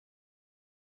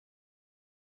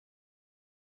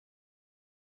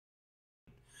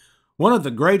One of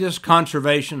the greatest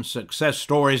conservation success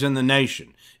stories in the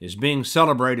nation is being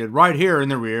celebrated right here in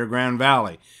the Rio Grande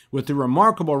Valley with the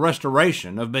remarkable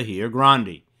restoration of Bahia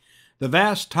Grande. The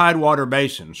vast tidewater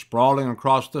basin sprawling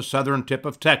across the southern tip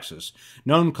of Texas,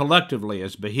 known collectively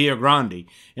as Bahia Grande,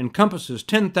 encompasses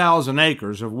 10,000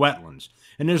 acres of wetlands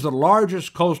and is the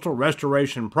largest coastal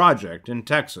restoration project in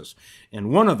Texas and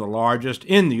one of the largest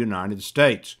in the United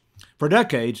States. For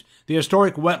decades, the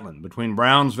historic wetland between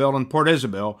Brownsville and Port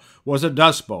Isabel was a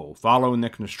dust bowl following the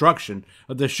construction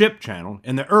of the ship channel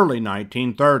in the early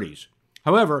 1930s.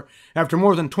 However, after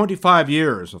more than 25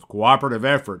 years of cooperative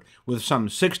effort with some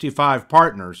 65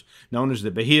 partners, known as the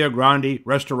Bahia Grande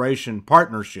Restoration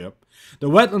Partnership, the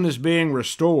wetland is being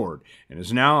restored and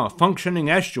is now a functioning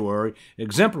estuary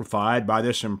exemplified by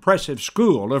this impressive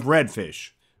school of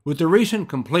redfish. With the recent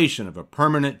completion of a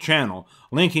permanent channel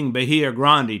linking Bahia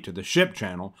Grande to the ship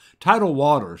channel, tidal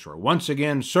waters are once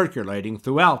again circulating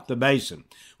throughout the basin,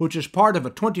 which is part of a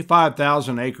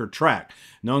 25,000-acre tract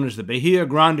known as the Bahia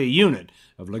Grande Unit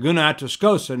of Laguna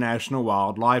Atascosa National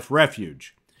Wildlife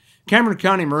Refuge. Cameron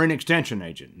County Marine Extension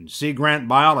Agent and Sea Grant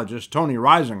biologist Tony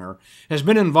Reisinger has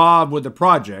been involved with the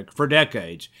project for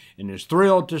decades and is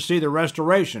thrilled to see the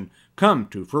restoration come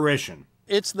to fruition.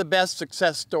 It's the best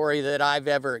success story that I've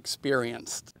ever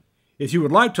experienced. If you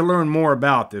would like to learn more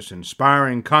about this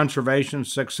inspiring conservation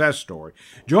success story,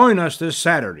 join us this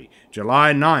Saturday,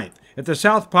 July 9th, at the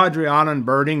South Padre Island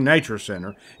Birding Nature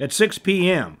Center at 6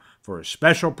 p.m. for a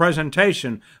special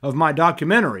presentation of my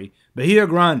documentary, Bahia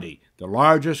Grande, the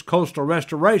largest coastal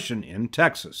restoration in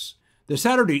Texas. The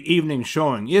Saturday evening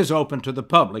showing is open to the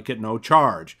public at no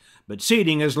charge, but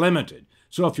seating is limited,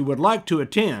 so if you would like to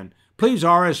attend, please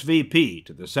RSVP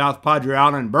to the South Padre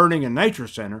Island Birding and Nature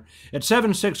Center at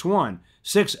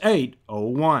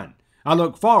 761-6801. I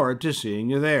look forward to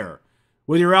seeing you there.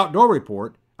 With your outdoor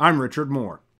report, I'm Richard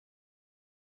Moore.